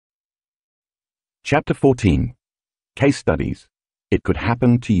Chapter 14. Case Studies. It Could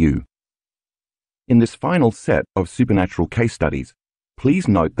Happen to You. In this final set of supernatural case studies, please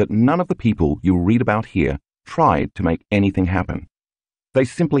note that none of the people you'll read about here tried to make anything happen. They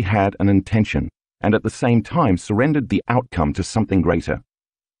simply had an intention and at the same time surrendered the outcome to something greater.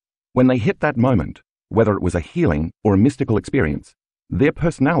 When they hit that moment, whether it was a healing or a mystical experience, their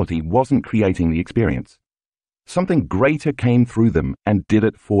personality wasn't creating the experience. Something greater came through them and did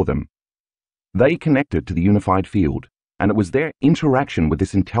it for them. They connected to the unified field, and it was their interaction with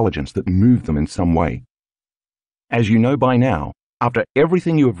this intelligence that moved them in some way. As you know by now, after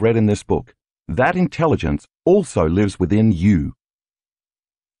everything you have read in this book, that intelligence also lives within you.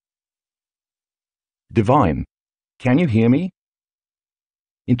 Divine. Can you hear me?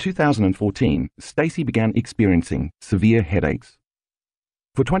 In 2014, Stacy began experiencing severe headaches.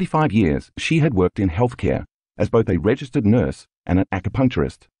 For 25 years, she had worked in healthcare as both a registered nurse and an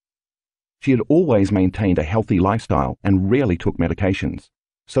acupuncturist. She had always maintained a healthy lifestyle and rarely took medications,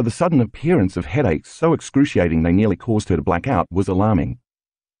 so the sudden appearance of headaches so excruciating they nearly caused her to black out was alarming.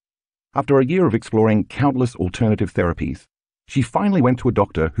 After a year of exploring countless alternative therapies, she finally went to a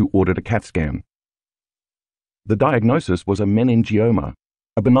doctor who ordered a CAT scan. The diagnosis was a meningioma,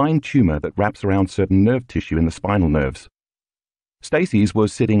 a benign tumor that wraps around certain nerve tissue in the spinal nerves. Stacy's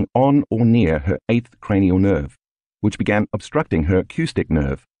was sitting on or near her 8th cranial nerve, which began obstructing her acoustic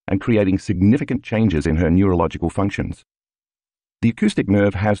nerve and creating significant changes in her neurological functions. The acoustic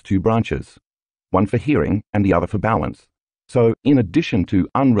nerve has 2 branches, one for hearing and the other for balance. So, in addition to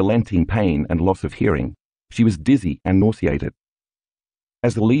unrelenting pain and loss of hearing, she was dizzy and nauseated.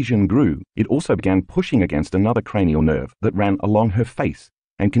 As the lesion grew, it also began pushing against another cranial nerve that ran along her face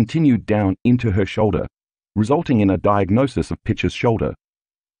and continued down into her shoulder, resulting in a diagnosis of Pitcher's shoulder.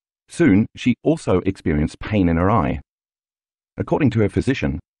 Soon, she also experienced pain in her eye. According to her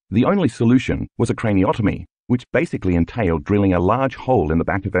physician, the only solution was a craniotomy, which basically entailed drilling a large hole in the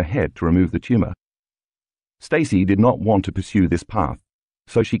back of her head to remove the tumor. Stacy did not want to pursue this path,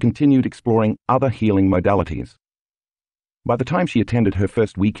 so she continued exploring other healing modalities. By the time she attended her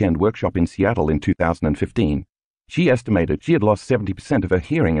first weekend workshop in Seattle in 2015, she estimated she had lost 70% of her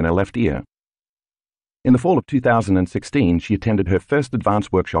hearing in her left ear. In the fall of 2016, she attended her first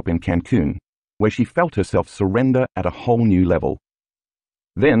advanced workshop in Cancun, where she felt herself surrender at a whole new level.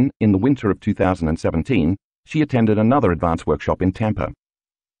 Then, in the winter of 2017, she attended another advanced workshop in Tampa.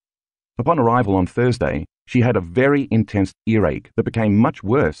 Upon arrival on Thursday, she had a very intense earache that became much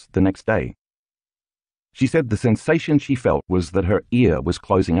worse the next day. She said the sensation she felt was that her ear was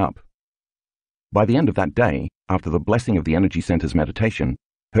closing up. By the end of that day, after the blessing of the Energy Center's meditation,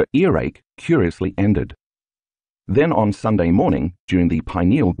 her earache curiously ended. Then on Sunday morning, during the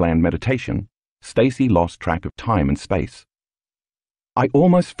pineal gland meditation, Stacy lost track of time and space. I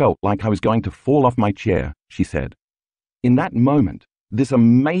almost felt like I was going to fall off my chair, she said. In that moment, this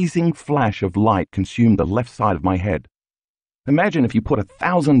amazing flash of light consumed the left side of my head. Imagine if you put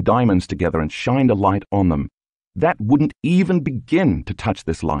 1,000 diamonds together and shined a light on them. That wouldn't even begin to touch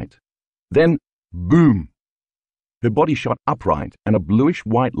this light. Then, boom! Her body shot upright and a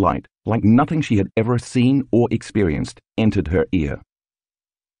bluish-white light, like nothing she had ever seen or experienced, entered her ear.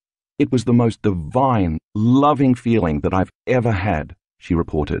 It was the most divine, loving feeling that I've ever had, she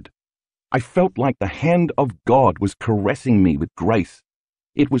reported. I felt like the hand of God was caressing me with grace.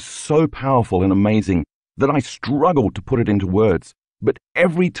 It was so powerful and amazing that I struggled to put it into words, but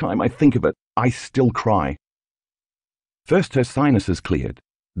every time I think of it, I still cry. First her sinuses cleared,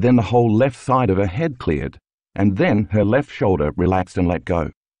 then the whole left side of her head cleared, and then her left shoulder relaxed and let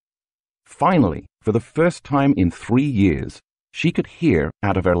go. Finally, for the first time in 3 years, she could hear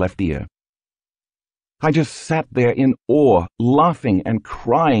out of her left ear. I just sat there in awe, laughing and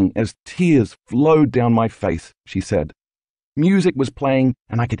crying as tears flowed down my face, she said. Music was playing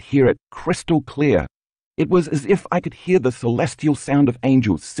and I could hear it crystal clear. It was as if I could hear the celestial sound of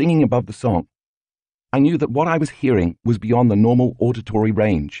angels singing above the song. I knew that what I was hearing was beyond the normal auditory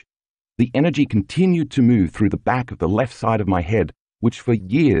range. The energy continued to move through the back of the left side of my head, which for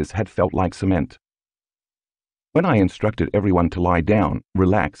years had felt like cement. When I instructed everyone to lie down,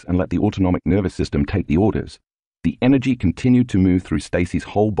 relax, and let the autonomic nervous system take the orders, the energy continued to move through Stacy's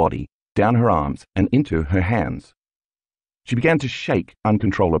whole body, down her arms, and into her hands. She began to shake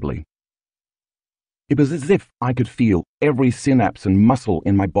uncontrollably. It was as if I could feel every synapse and muscle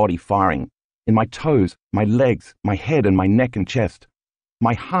in my body firing, in my toes, my legs, my head, and my neck and chest.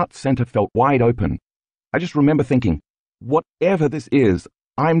 My heart center felt wide open. I just remember thinking, whatever this is,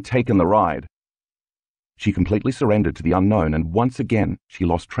 I'm taking the ride. She completely surrendered to the unknown, and once again, she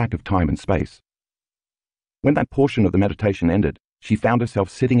lost track of time and space. When that portion of the meditation ended, she found herself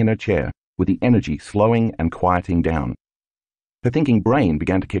sitting in her chair, with the energy slowing and quieting down. Her thinking brain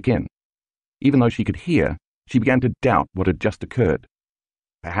began to kick in. Even though she could hear, she began to doubt what had just occurred.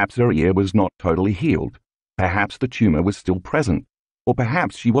 Perhaps her ear was not totally healed. Perhaps the tumor was still present. Or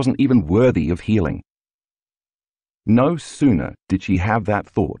perhaps she wasn't even worthy of healing. No sooner did she have that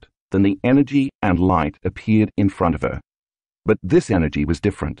thought than the energy and light appeared in front of her. But this energy was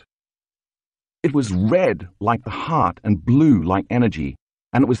different. It was red like the heart and blue like energy,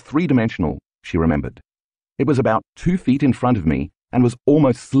 and it was three-dimensional, she remembered. It was about 2 feet in front of me and was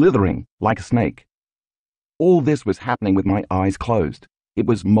almost slithering like a snake. All this was happening with my eyes closed. It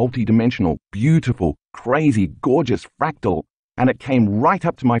was multi-dimensional, beautiful, crazy, gorgeous, fractal, and it came right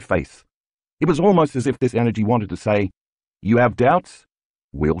up to my face. It was almost as if this energy wanted to say, "You have doubts?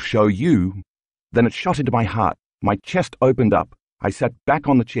 We'll show you." Then it shot into my heart. My chest opened up. I sat back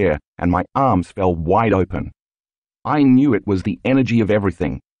on the chair, and my arms fell wide open. I knew it was the energy of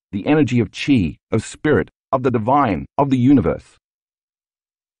everything, the energy of chi, of spirit, of the divine, of the universe.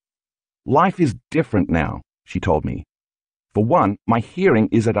 Life is different now, she told me. For one, my hearing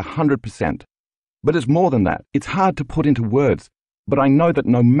is at 100%. But it's more than that. It's hard to put into words, but I know that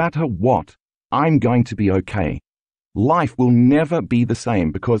no matter what, I'm going to be okay. Life will never be the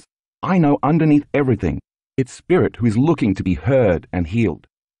same because I know underneath everything, it's spirit who is looking to be heard and healed.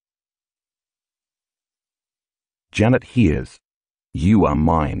 Janet hears, "You are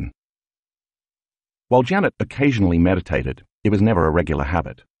mine." While Janet occasionally meditated, it was never a regular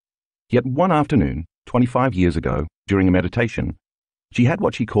habit. Yet one afternoon, 25 years ago, during a meditation, she had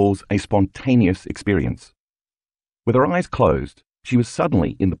what she calls a spontaneous experience. With her eyes closed, she was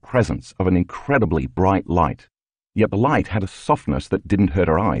suddenly in the presence of an incredibly bright light, yet the light had a softness that didn't hurt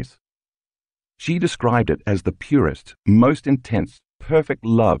her eyes. She described it as the purest, most intense, perfect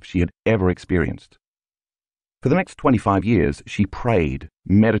love she had ever experienced. For the next 25 years, she prayed,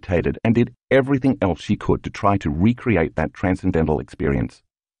 meditated, and did everything else she could to try to recreate that transcendental experience.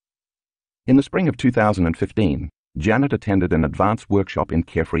 In the spring of 2015, Janet attended an advanced workshop in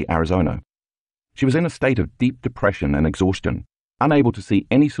Carefree, Arizona. She was in a state of deep depression and exhaustion, unable to see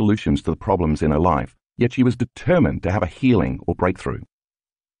any solutions to the problems in her life, yet she was determined to have a healing or breakthrough.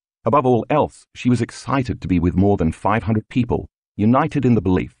 Above all else, she was excited to be with more than 500 people, united in the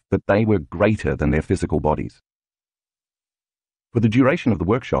belief that they were greater than their physical bodies. For the duration of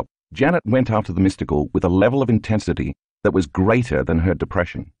the workshop, Janet went after the mystical with a level of intensity that was greater than her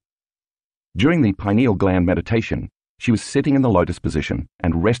depression. During the pineal gland meditation, she was sitting in the lotus position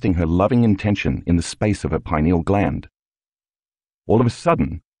and resting her loving intention in the space of her pineal gland. All of a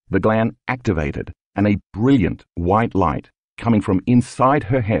sudden, the gland activated and a brilliant white light coming from inside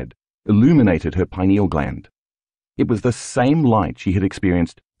her head illuminated her pineal gland. It was the same light she had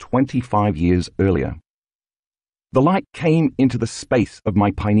experienced 25 years earlier. The light came into the space of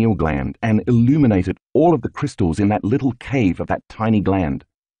my pineal gland and illuminated all of the crystals in that little cave of that tiny gland,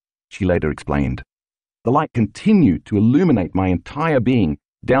 she later explained. The light continued to illuminate my entire being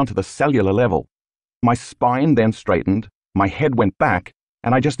down to the cellular level. My spine then straightened, my head went back,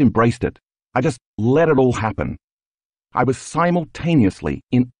 and I just embraced it. I just let it all happen. I was simultaneously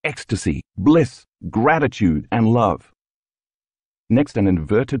in ecstasy, bliss, gratitude, and love. Next, an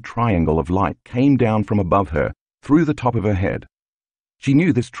inverted triangle of light came down from above her, through the top of her head. She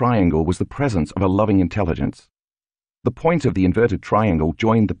knew this triangle was the presence of a loving intelligence. The point of the inverted triangle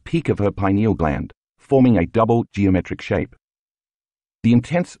joined the peak of her pineal gland, forming a double geometric shape. The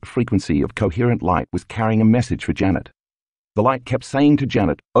intense frequency of coherent light was carrying a message for Janet. The light kept saying to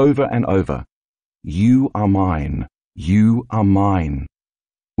Janet over and over, "You are mine. You are mine,"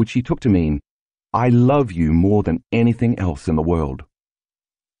 which she took to mean, "I love you more than anything else in the world."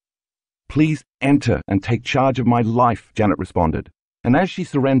 "Please enter and take charge of my life," Janet responded, and as she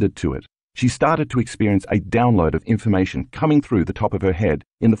surrendered to it, she started to experience a download of information coming through the top of her head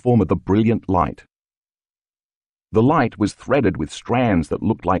in the form of the brilliant light. The light was threaded with strands that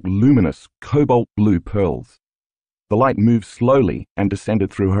looked like luminous, cobalt blue pearls. The light moved slowly and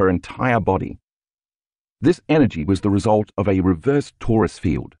descended through her entire body. This energy was the result of a reverse torus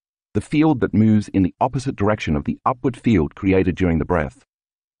field, the field that moves in the opposite direction of the upward field created during the breath.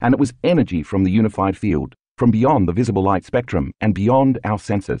 And it was energy from the unified field, from beyond the visible light spectrum and beyond our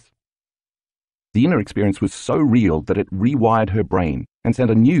senses. The inner experience was so real that it rewired her brain and sent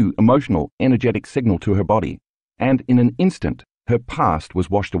a new emotional, energetic signal to her body, and in an instant, her past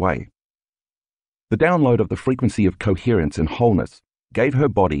was washed away. The download of the frequency of coherence and wholeness gave her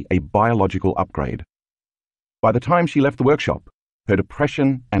body a biological upgrade. By the time she left the workshop, her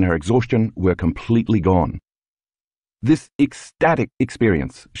depression and her exhaustion were completely gone. "This ecstatic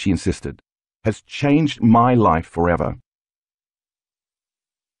experience," she insisted, "has changed my life forever."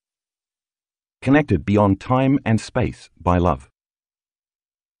 connected beyond time and space by love.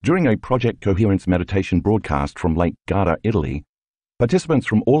 During a Project Coherence meditation broadcast from Lake Garda, Italy, participants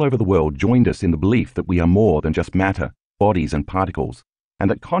from all over the world joined us in the belief that we are more than just matter, bodies and particles, and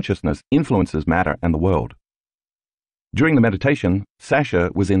that consciousness influences matter and the world. During the meditation, Sasha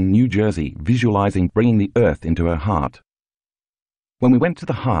was in New Jersey visualizing bringing the earth into her heart. When we went to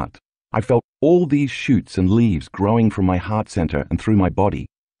the heart, I felt all these shoots and leaves growing from my heart center and through my body,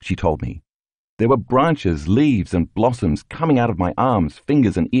 she told me. There were branches, leaves, and blossoms coming out of my arms,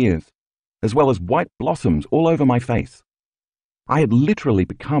 fingers, and ears, as well as white blossoms all over my face. I had literally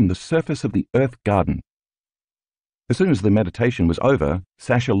become the surface of the earth garden. As soon as the meditation was over,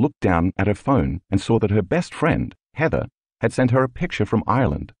 Sasha looked down at her phone and saw that her best friend, Heather, had sent her a picture from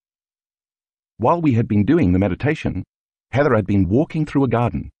Ireland. While we had been doing the meditation, Heather had been walking through a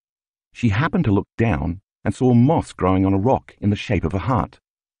garden. She happened to look down and saw moss growing on a rock in the shape of a heart.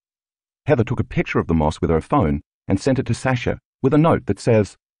 Heather took a picture of the moss with her phone and sent it to Sasha with a note that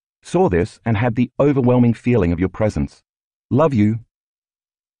says, "Saw this and had the overwhelming feeling of your presence. Love you."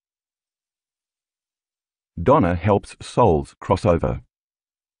 Donna helps souls cross over.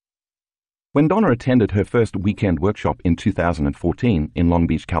 When Donna attended her first weekend workshop in 2014 in Long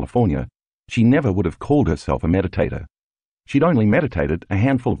Beach, California, she never would have called herself a meditator. She'd only meditated a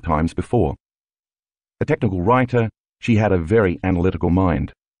handful of times before. A technical writer, she had a very analytical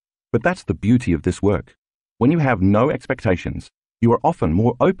mind. But that's the beauty of this work. When you have no expectations, you are often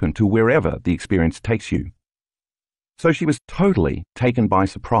more open to wherever the experience takes you. So she was totally taken by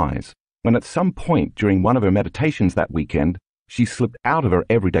surprise when at some point during one of her meditations that weekend, she slipped out of her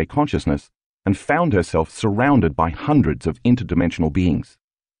everyday consciousness and found herself surrounded by hundreds of interdimensional beings.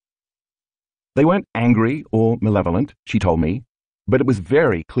 They weren't angry or malevolent, she told me, but it was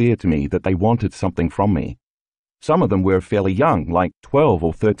very clear to me that they wanted something from me. Some of them were fairly young, like 12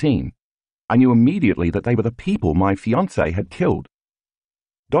 or 13. I knew immediately that they were the people my fiancé had killed.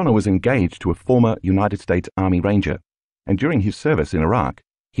 Donna was engaged to a former United States Army Ranger, and during his service in Iraq,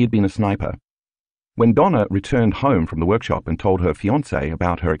 he had been a sniper. When Donna returned home from the workshop and told her fiancé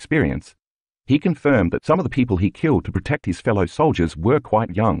about her experience, he confirmed that some of the people he killed to protect his fellow soldiers were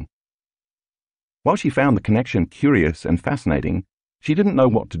quite young. While she found the connection curious and fascinating, she didn't know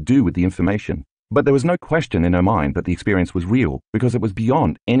what to do with the information, but there was no question in her mind that the experience was real because it was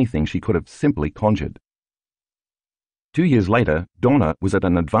beyond anything she could have simply conjured. 2 years later, Donna was at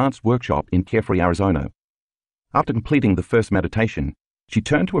an advanced workshop in Carefree, Arizona. After completing the first meditation, she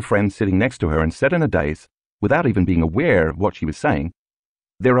turned to a friend sitting next to her and said in a daze, without even being aware of what she was saying,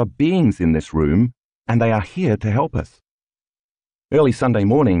 "There are beings in this room, and they are here to help us." Early Sunday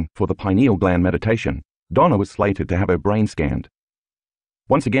morning for the pineal gland meditation, Donna was slated to have her brain scanned.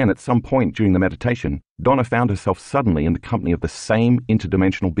 Once again, at some point during the meditation, Donna found herself suddenly in the company of the same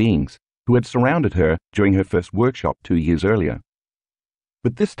interdimensional beings who had surrounded her during her first workshop 2 years earlier.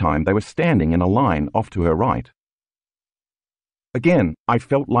 But this time they were standing in a line off to her right. "Again, I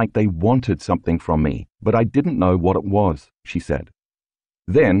felt like they wanted something from me, but I didn't know what it was," she said.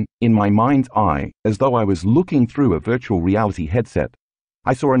 Then, in my mind's eye, as though I was looking through a virtual reality headset,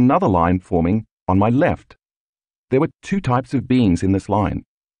 I saw another line forming on my left. There were 2 types of beings in this line.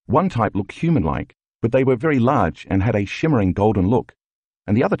 One type looked human-like, but they were very large and had a shimmering golden look,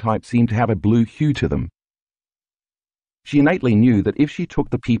 and the other type seemed to have a blue hue to them. She innately knew that if she took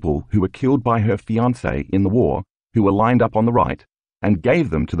the people who were killed by her fiancé in the war, who were lined up on the right, and gave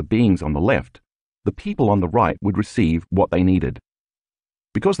them to the beings on the left, the people on the right would receive what they needed.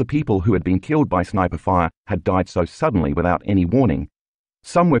 Because the people who had been killed by sniper fire had died so suddenly without any warning,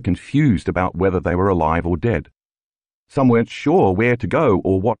 some were confused about whether they were alive or dead. Some weren't sure where to go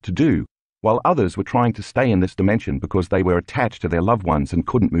or what to do, while others were trying to stay in this dimension because they were attached to their loved ones and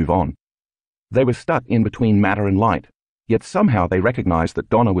couldn't move on. They were stuck in between matter and light, yet somehow they recognized that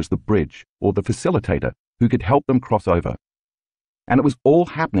Donna was the bridge or the facilitator who could help them cross over. And it was all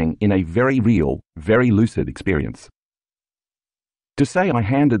happening in a very real, very lucid experience. To say I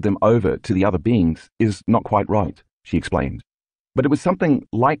handed them over to the other beings is not quite right, she explained. But it was something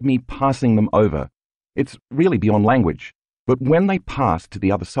like me passing them over. It's really beyond language. But when they passed to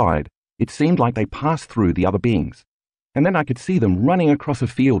the other side, it seemed like they passed through the other beings. And then I could see them running across a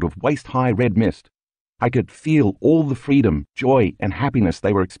field of waist-high red mist. I could feel all the freedom, joy, and happiness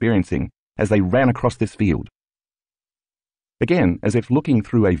they were experiencing as they ran across this field. Again, as if looking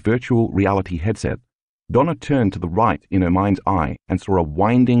through a virtual reality headset, Donna turned to the right in her mind's eye and saw a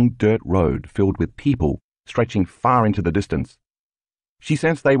winding dirt road filled with people stretching far into the distance. She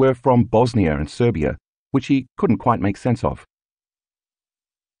sensed they were from Bosnia and Serbia, which she couldn't quite make sense of.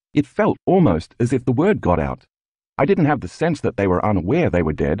 It felt almost as if the word got out. I didn't have the sense that they were unaware they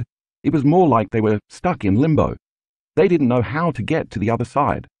were dead, It was more like they were stuck in limbo. They didn't know how to get to the other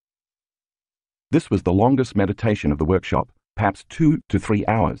side. This was the longest meditation of the workshop, perhaps 2 to 3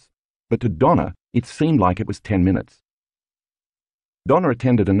 hours, but to Donna, it seemed like it was 10 minutes. Donna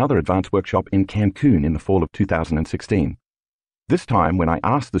attended another advanced workshop in Cancun in the fall of 2016. This time, when I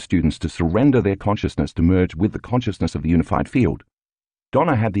asked the students to surrender their consciousness to merge with the consciousness of the unified field,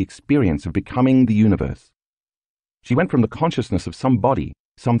 Donna had the experience of becoming the universe. She went from the consciousness of somebody,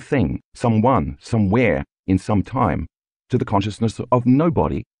 something, someone, somewhere, in some time, to the consciousness of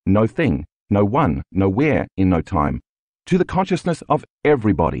nobody, no thing, no one, nowhere, in no time, to the consciousness of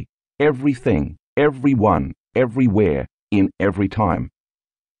everybody, everything, everyone, everywhere, in every time.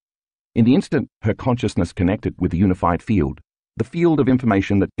 In the instant her consciousness connected with the unified field, the field of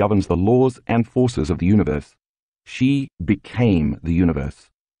information that governs the laws and forces of the universe, she became the universe.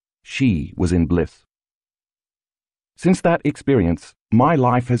 She was in bliss. Since that experience, my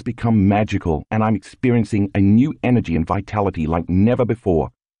life has become magical and I'm experiencing a new energy and vitality like never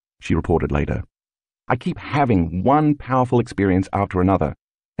before, she reported later. I keep having one powerful experience after another,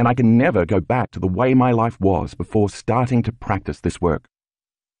 and I can never go back to the way my life was before starting to practice this work.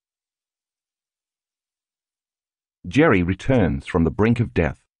 Jerry returns from the brink of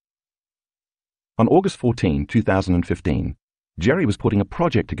death. On August 14, 2015, Jerry was putting a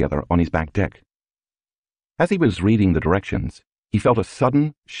project together on his back deck. As he was reading the directions, he felt a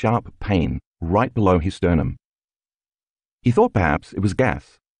sudden, sharp pain right below his sternum. He thought perhaps it was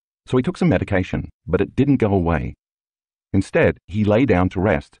gas, so he took some medication, but it didn't go away. Instead, he lay down to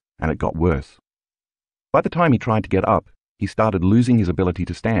rest, and it got worse. By the time he tried to get up, he started losing his ability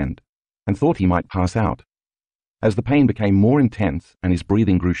to stand, and thought he might pass out. As the pain became more intense and his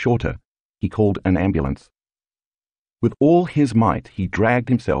breathing grew shorter, he called an ambulance. With all his might, he dragged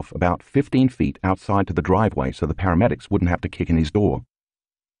himself about 15 feet outside to the driveway so the paramedics wouldn't have to kick in his door.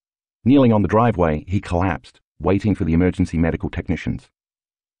 Kneeling on the driveway, he collapsed, waiting for the emergency medical technicians.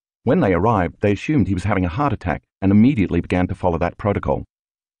 When they arrived, they assumed he was having a heart attack and immediately began to follow that protocol.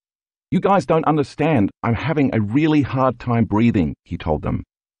 "You guys don't understand. I'm having a really hard time breathing," he told them.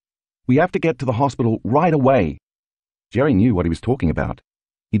 "We have to get to the hospital right away." Jerry knew what he was talking about.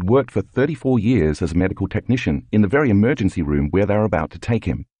 He'd worked for 34 years as a medical technician in the very emergency room where they were about to take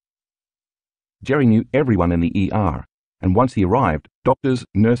him. Jerry knew everyone in the ER, and once he arrived, doctors,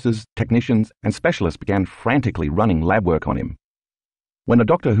 nurses, technicians, and specialists began frantically running lab work on him. When a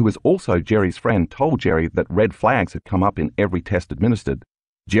doctor who was also Jerry's friend told Jerry that red flags had come up in every test administered,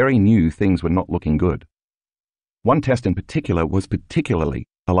 Jerry knew things were not looking good. One test in particular was particularly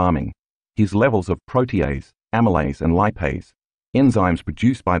alarming. His levels of protease, amylase, and lipase, enzymes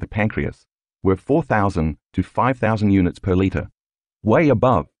produced by the pancreas, were 4,000 to 5,000 units per liter, way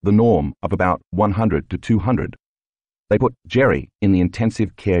above the norm of about 100 to 200. They put Jerry in the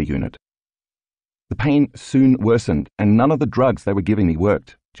intensive care unit. "The pain soon worsened, and none of the drugs they were giving me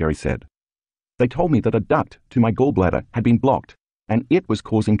worked," Jerry said. "They told me that a duct to my gallbladder had been blocked, and it was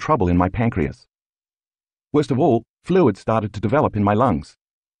causing trouble in my pancreas. Worst of all, fluid started to develop in my lungs.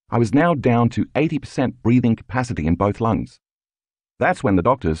 I was now down to 80% breathing capacity in both lungs. That's when the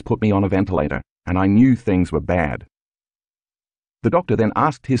doctors put me on a ventilator, and I knew things were bad." The doctor then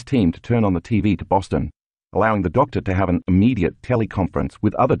asked his team to turn on the TV to Boston, allowing the doctor to have an immediate teleconference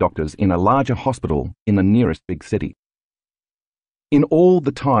with other doctors in a larger hospital in the nearest big city. In all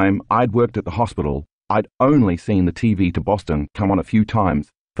the time I'd worked at the hospital, I'd only seen the TV to Boston come on a few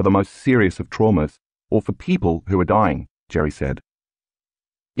times for the most serious of traumas or for people who are dying, Jerry said.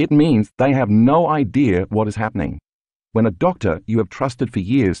 "It means they have no idea what is happening. When a doctor you have trusted for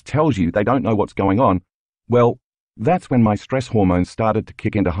years tells you they don't know what's going on, well, that's when my stress hormones started to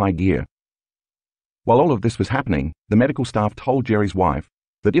kick into high gear." While all of this was happening, the medical staff told Jerry's wife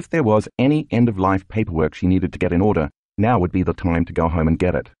that if there was any end-of-life paperwork she needed to get in order, now would be the time to go home and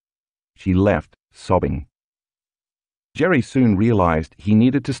get it. She left, sobbing. Jerry soon realized he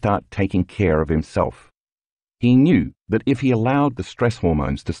needed to start taking care of himself. He knew that if he allowed the stress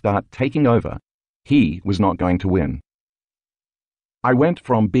hormones to start taking over, he was not going to win. "I went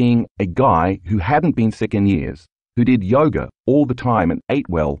from being a guy who hadn't been sick in years, who did yoga all the time and ate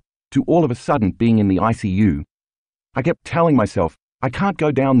well, to all of a sudden being in the ICU. I kept telling myself, I can't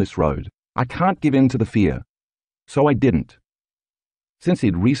go down this road. I can't give in to the fear. So I didn't." Since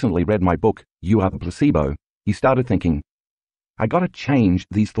he'd recently read my book, You Are the Placebo, he started thinking, I gotta change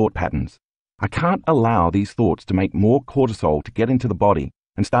these thought patterns. I can't allow these thoughts to make more cortisol to get into the body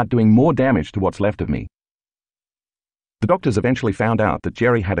and start doing more damage to what's left of me. The doctors eventually found out that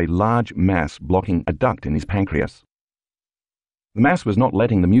Jerry had a large mass blocking a duct in his pancreas. The mass was not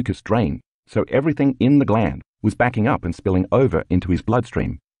letting the mucus drain, so everything in the gland was backing up and spilling over into his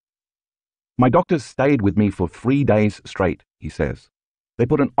bloodstream. My doctors stayed with me for 3 days straight, he says. They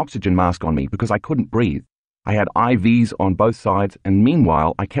put an oxygen mask on me because I couldn't breathe. I had IVs on both sides, and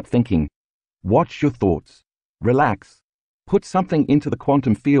meanwhile I kept thinking, watch your thoughts, relax, put something into the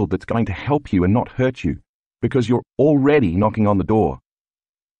quantum field that's going to help you and not hurt you, because you're already knocking on the door.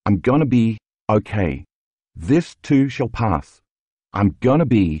 I'm gonna be okay. This too shall pass. I'm gonna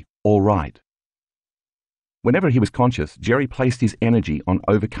be all right. Whenever he was conscious, Jerry placed his energy on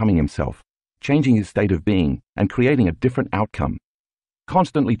overcoming himself, changing his state of being, and creating a different outcome,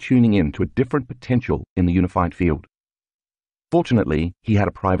 constantly tuning in to a different potential in the unified field. Fortunately, he had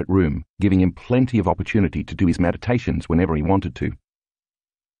a private room, giving him plenty of opportunity to do his meditations whenever he wanted to.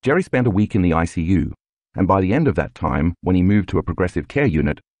 Jerry spent a week in the ICU, and by the end of that time, when he moved to a progressive care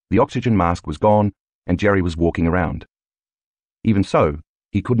unit, the oxygen mask was gone and Jerry was walking around. Even so,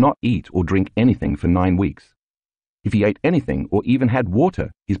 he could not eat or drink anything for 9 weeks. If he ate anything or even had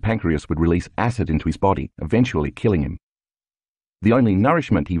water, his pancreas would release acid into his body, eventually killing him. The only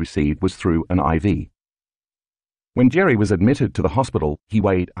nourishment he received was through an IV. When Jerry was admitted to the hospital, he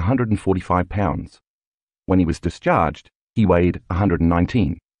weighed 145 pounds. When he was discharged, he weighed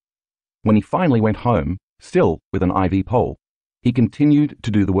 119. When he finally went home, still with an IV pole, he continued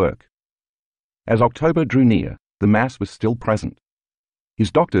to do the work. As October drew near, the mass was still present.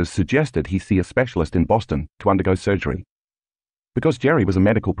 His doctors suggested he see a specialist in Boston to undergo surgery. Because Jerry was a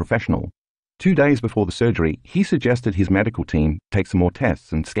medical professional, 2 days before the surgery, he suggested his medical team take some more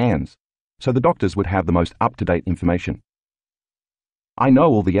tests and scans, so the doctors would have the most up-to-date information. I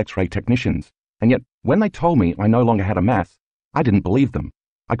know all the X-ray technicians, and yet when they told me I no longer had a mass, I didn't believe them.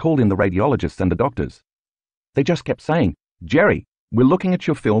 I called in the radiologists and the doctors. They just kept saying, "Jerry, we're looking at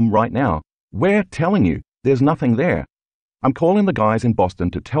your film right now. We're telling you there's nothing there. I'm calling the guys in Boston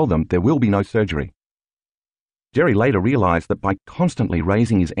to tell them there will be no surgery." Jerry later realized that by constantly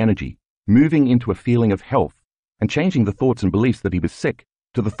raising his energy, moving into a feeling of health, and changing the thoughts and beliefs that he was sick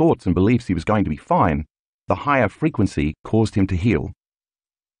to the thoughts and beliefs he was going to be fine, the higher frequency caused him to heal.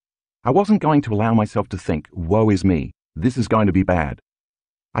 I wasn't going to allow myself to think, woe is me, this is going to be bad.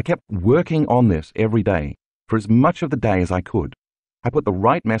 I kept working on this every day, for as much of the day as I could. I put the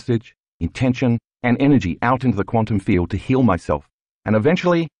right message, intention, and energy out into the quantum field to heal myself, and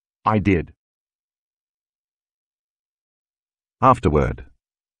eventually, I did. Afterword,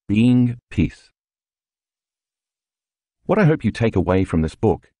 being peace. What I hope you take away from this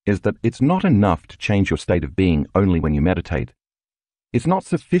book is that it's not enough to change your state of being only when you meditate. It's not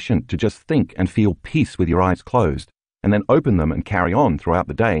sufficient to just think and feel peace with your eyes closed, and then open them and carry on throughout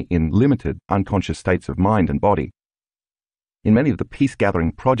the day in limited, unconscious states of mind and body. In many of the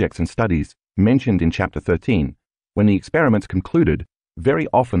peace-gathering projects and studies mentioned in Chapter 13, when the experiments concluded, very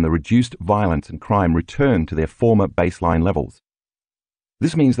often the reduced violence and crime returned to their former baseline levels.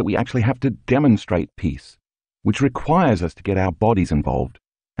 This means that we actually have to demonstrate peace, which requires us to get our bodies involved,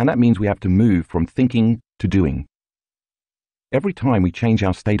 and that means we have to move from thinking to doing. Every time we change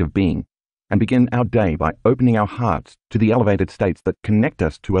our state of being and begin our day by opening our hearts to the elevated states that connect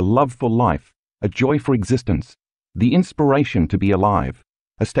us to a love for life, a joy for existence, the inspiration to be alive,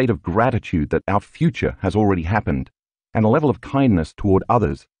 a state of gratitude that our future has already happened, and a level of kindness toward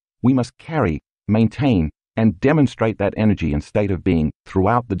others, we must carry, maintain, and demonstrate that energy and state of being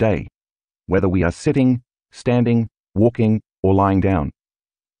throughout the day, whether we are sitting, standing, walking, or lying down.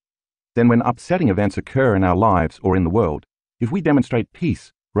 Then when upsetting events occur in our lives or in the world, if we demonstrate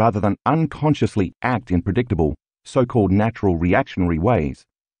peace rather than unconsciously act in predictable, so-called natural reactionary ways,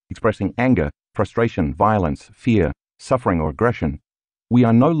 expressing anger, frustration, violence, fear, suffering, or aggression, we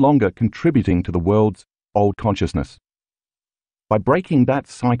are no longer contributing to the world's old consciousness. By breaking that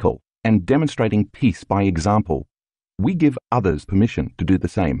cycle and demonstrating peace by example, we give others permission to do the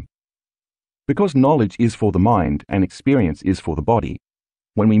same. Because knowledge is for the mind and experience is for the body,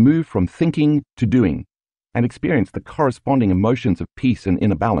 when we move from thinking to doing and experience the corresponding emotions of peace and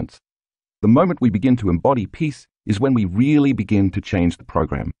inner balance, the moment we begin to embody peace is when we really begin to change the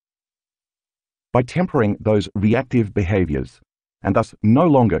program. By tempering those reactive behaviors, and thus no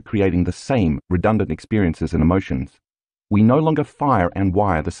longer creating the same redundant experiences and emotions, we no longer fire and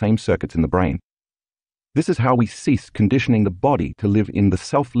wire the same circuits in the brain. This is how we cease conditioning the body to live in the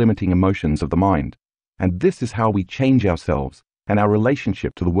self-limiting emotions of the mind, and this is how we change ourselves and our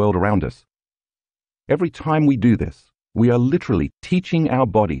relationship to the world around us. Every time we do this, we are literally teaching our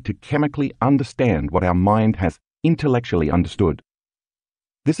body to chemically understand what our mind has intellectually understood.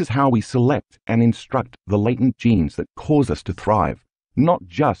 This is how we select and instruct the latent genes that cause us to thrive, not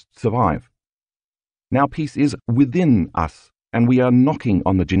just survive. Now peace is within us, and we are knocking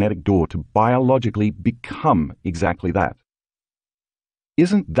on the genetic door to biologically become exactly that.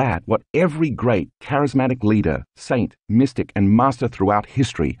 Isn't that what every great charismatic leader, saint, mystic, and master throughout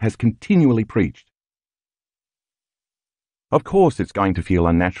history has continually preached? Of course, it's going to feel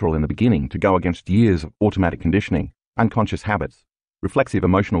unnatural in the beginning to go against years of automatic conditioning, unconscious habits, reflexive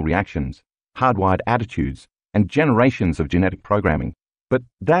emotional reactions, hardwired attitudes, and generations of genetic programming. But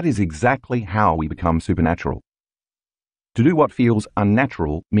that is exactly how we become supernatural. To do what feels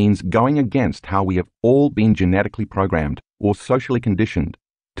unnatural means going against how we have all been genetically programmed or socially conditioned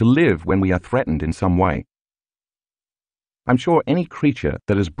to live when we are threatened in some way. I'm sure any creature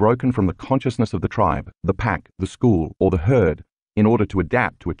that has broken from the consciousness of the tribe, the pack, the school, or the herd in order to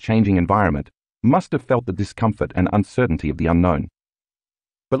adapt to a changing environment must have felt the discomfort and uncertainty of the unknown.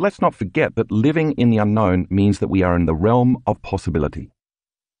 But let's not forget that living in the unknown means that we are in the realm of possibility.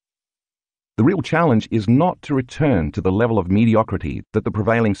 The real challenge is not to return to the level of mediocrity that the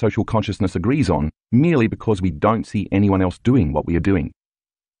prevailing social consciousness agrees on merely because we don't see anyone else doing what we are doing.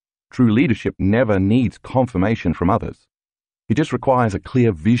 True leadership never needs confirmation from others. It just requires a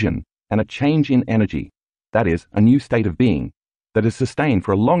clear vision and a change in energy, that is, a new state of being, that is sustained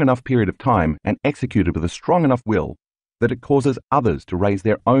for a long enough period of time and executed with a strong enough will that it causes others to raise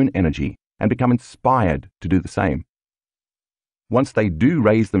their own energy and become inspired to do the same. Once they do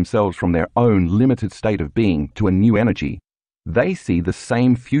raise themselves from their own limited state of being to a new energy, they see the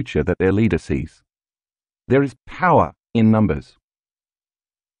same future that their leader sees. There is power in numbers.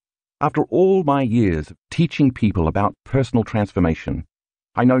 After all my years of teaching people about personal transformation,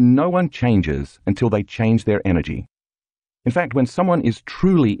 I know no one changes until they change their energy. In fact, when someone is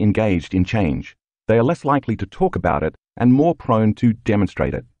truly engaged in change, they are less likely to talk about it and more prone to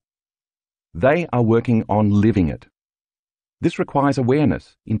demonstrate it. They are working on living it. This requires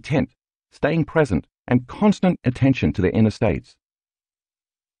awareness, intent, staying present, and constant attention to their inner states.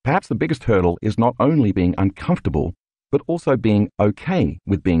 Perhaps the biggest hurdle is not only being uncomfortable, but also being okay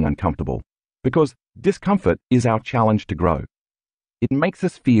with being uncomfortable, because discomfort is our challenge to grow. It makes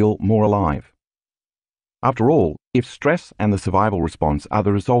us feel more alive. After all, if stress and the survival response are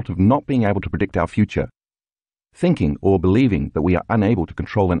the result of not being able to predict our future, thinking or believing that we are unable to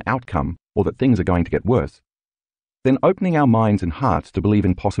control an outcome or that things are going to get worse, then opening our minds and hearts to believe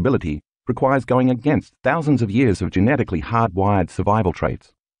in possibility requires going against thousands of years of genetically hardwired survival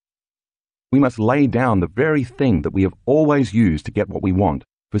traits. We must lay down the very thing that we have always used to get what we want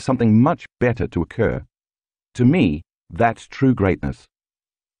for something much better to occur. To me, that's true greatness.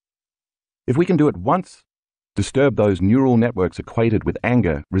 If we can do it once, disturb those neural networks equated with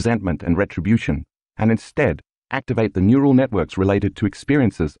anger, resentment, and retribution, and instead activate the neural networks related to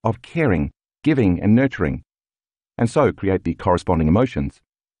experiences of caring, giving, and nurturing, and so create the corresponding emotions,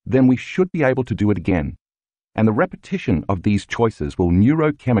 then we should be able to do it again. And the repetition of these choices will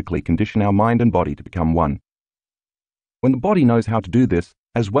neurochemically condition our mind and body to become one. When the body knows how to do this,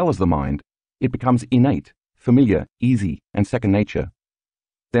 as well as the mind, it becomes innate, familiar, easy, and second nature.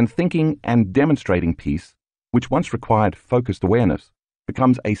 Then thinking and demonstrating peace, which once required focused awareness,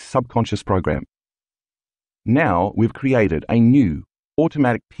 becomes a subconscious program. Now we've created a new,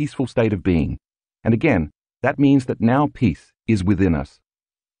 automatic peaceful state of being, and again, that means that now peace is within us.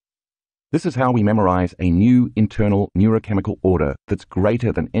 This is how we memorize a new internal neurochemical order that's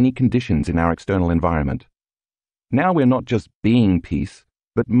greater than any conditions in our external environment. Now we're not just being peace,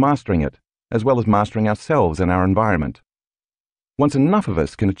 but mastering it, as well as mastering ourselves and our environment. Once enough of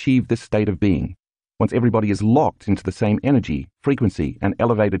us can achieve this state of being, once everybody is locked into the same energy, frequency, and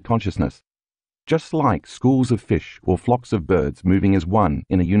elevated consciousness, just like schools of fish or flocks of birds moving as one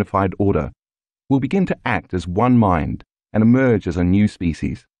in a unified order, we'll begin to act as one mind and emerge as a new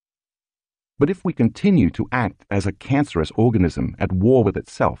species. But if we continue to act as a cancerous organism at war with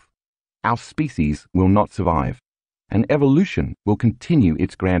itself, our species will not survive, and evolution will continue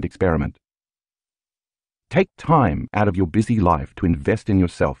its grand experiment. Take time out of your busy life to invest in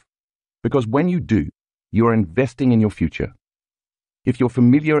yourself, because when you do, you are investing in your future. If your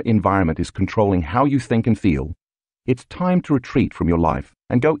familiar environment is controlling how you think and feel, it's time to retreat from your life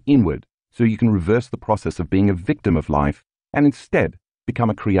and go inward so you can reverse the process of being a victim of life and instead become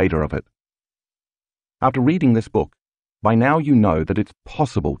a creator of it. After reading this book, by now you know that it's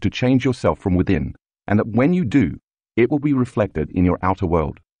possible to change yourself from within, and that when you do, it will be reflected in your outer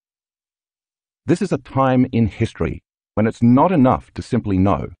world. This is a time in history when it's not enough to simply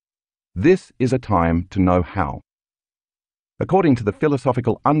know. This is a time to know how. According to the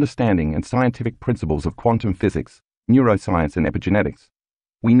philosophical understanding and scientific principles of quantum physics, neuroscience, and epigenetics,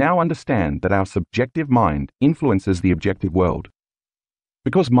 we now understand that our subjective mind influences the objective world.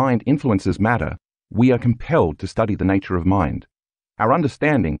 Because mind influences matter, we are compelled to study the nature of mind. Our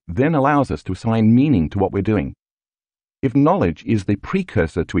understanding then allows us to assign meaning to what we're doing. If knowledge is the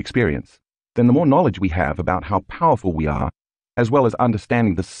precursor to experience, then the more knowledge we have about how powerful we are, as well as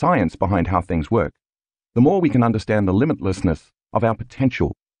understanding the science behind how things work, the more we can understand the limitlessness of our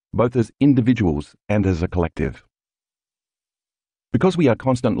potential, both as individuals and as a collective. Because we are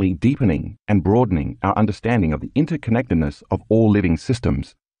constantly deepening and broadening our understanding of the interconnectedness of all living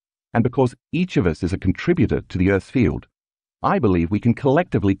systems, and because each of us is a contributor to the Earth's field, I believe we can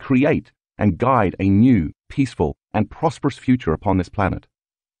collectively create and guide a new, peaceful, and prosperous future upon this planet.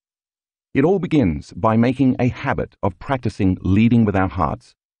 It all begins by making a habit of practicing leading with our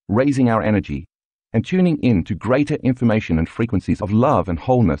hearts, raising our energy, and tuning in to greater information and frequencies of love and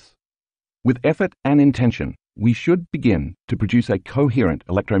wholeness. With effort and intention, we should begin to produce a coherent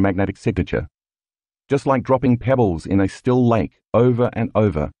electromagnetic signature. Just like dropping pebbles in a still lake over and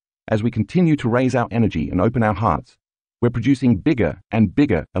over, as we continue to raise our energy and open our hearts, we're producing bigger and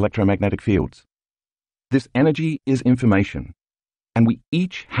bigger electromagnetic fields. This energy is information, and we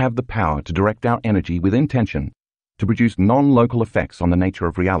each have the power to direct our energy with intention to produce non-local effects on the nature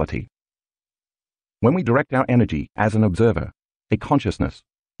of reality. When we direct our energy as an observer, a consciousness,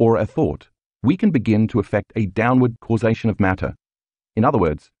 or a thought, we can begin to affect a downward causation of matter. In other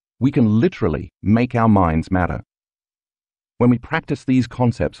words, we can literally make our minds matter. When we practice these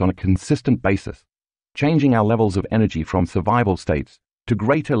concepts on a consistent basis, changing our levels of energy from survival states to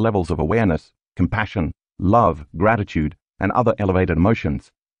greater levels of awareness, compassion, love, gratitude, and other elevated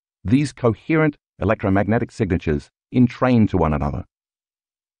emotions, these coherent electromagnetic signatures entrain to one another.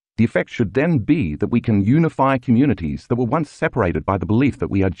 The effect should then be that we can unify communities that were once separated by the belief that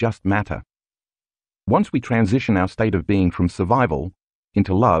we are just matter. Once we transition our state of being from survival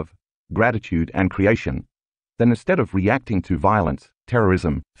into love, gratitude, and creation, then instead of reacting to violence,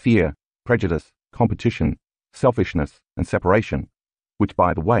 terrorism, fear, prejudice, competition, selfishness, and separation, which,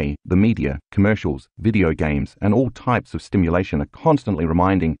 by the way, the media, commercials, video games, and all types of stimulation are constantly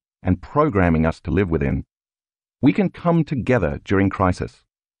reminding and programming us to live within, we can come together during crisis.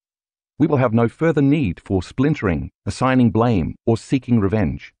 We will have no further need for splintering, assigning blame, or seeking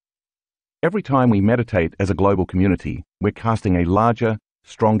revenge. Every time we meditate as a global community, we're casting a larger,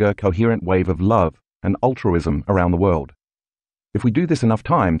 stronger, coherent wave of love and altruism around the world. If we do this enough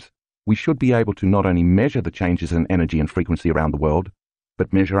times, we should be able to not only measure the changes in energy and frequency around the world,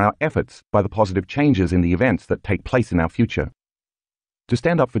 but measure our efforts by the positive changes in the events that take place in our future. To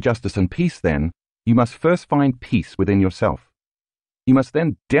stand up for justice and peace, then, you must first find peace within yourself. You must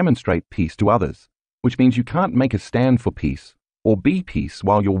then demonstrate peace to others, which means you can't make a stand for peace or be peace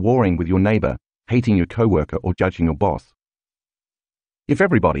while you're warring with your neighbor, hating your coworker, or judging your boss. If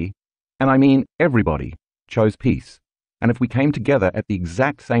everybody, and I mean everybody, chose peace, and if we came together at the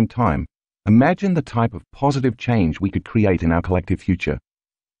exact same time, imagine the type of positive change we could create in our collective future.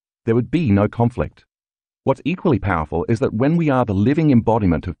 There would be no conflict. What's equally powerful is that when we are the living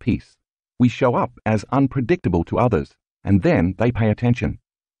embodiment of peace, we show up as unpredictable to others, and then they pay attention.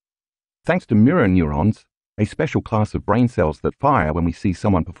 Thanks to mirror neurons, a special class of brain cells that fire when we see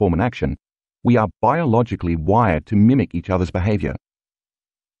someone perform an action, we are biologically wired to mimic each other's behavior.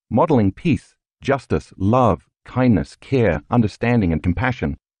 Modeling peace, justice, love, kindness, care, understanding, and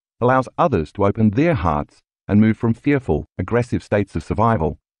compassion allows others to open their hearts and move from fearful, aggressive states of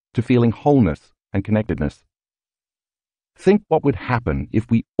survival to feeling wholeness and connectedness. Think what would happen if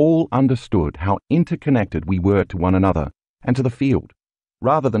we all understood how interconnected we were to one another and to the field,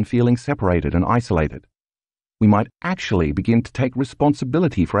 rather than feeling separated and isolated. We might actually begin to take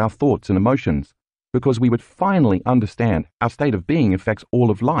responsibility for our thoughts and emotions, because we would finally understand our state of being affects all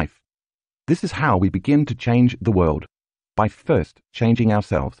of life. This is how we begin to change the world, by first changing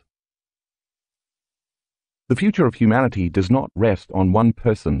ourselves. The future of humanity does not rest on one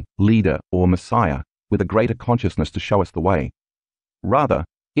person, leader, or messiah with a greater consciousness to show us the way. Rather,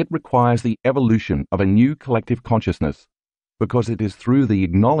 it requires the evolution of a new collective consciousness, because it is through the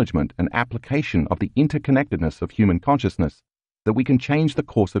acknowledgement and application of the interconnectedness of human consciousness that we can change the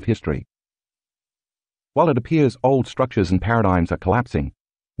course of history. While it appears old structures and paradigms are collapsing,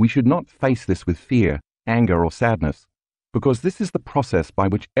 we should not face this with fear, anger, or sadness, because this is the process by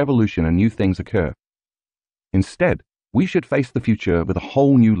which evolution and new things occur. Instead, we should face the future with a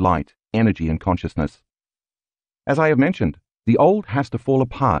whole new light, energy, and consciousness. As I have mentioned, the old has to fall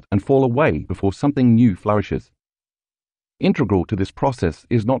apart and fall away before something new flourishes. Integral to this process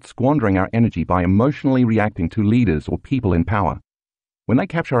is not squandering our energy by emotionally reacting to leaders or people in power. When they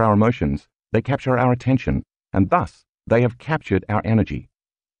capture our emotions, they capture our attention, and thus they have captured our energy.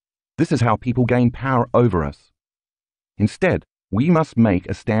 This is how people gain power over us. Instead, we must make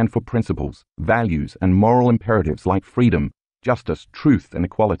a stand for principles, values, and moral imperatives like freedom, justice, truth, and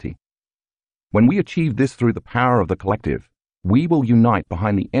equality. When we achieve this through the power of the collective, we will unite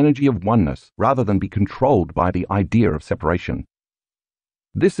behind the energy of oneness rather than be controlled by the idea of separation.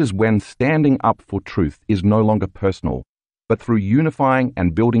 This is when standing up for truth is no longer personal, but through unifying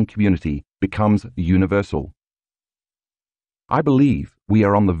and building community becomes universal. I believe we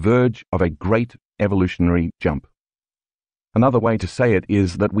are on the verge of a great evolutionary jump. Another way to say it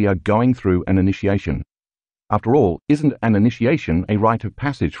is that we are going through an initiation. After all, isn't an initiation a rite of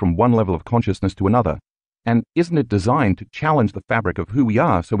passage from one level of consciousness to another? And isn't it designed to challenge the fabric of who we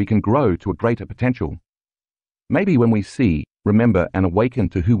are so we can grow to a greater potential? Maybe when we see, remember, and awaken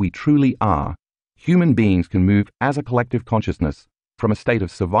to who we truly are, human beings can move as a collective consciousness from a state of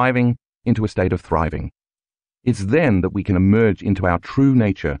surviving into a state of thriving. It's then that we can emerge into our true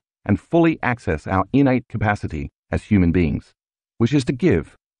nature and fully access our innate capacity as human beings, which is to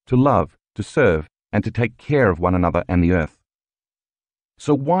give, to love, to serve, and to take care of one another and the earth.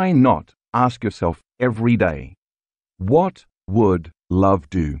 So why not ask yourself every day, what would love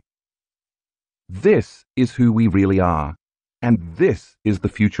do? This is who we really are, and this is the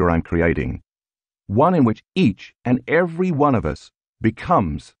future I'm creating, one in which each and every one of us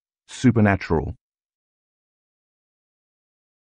becomes supernatural.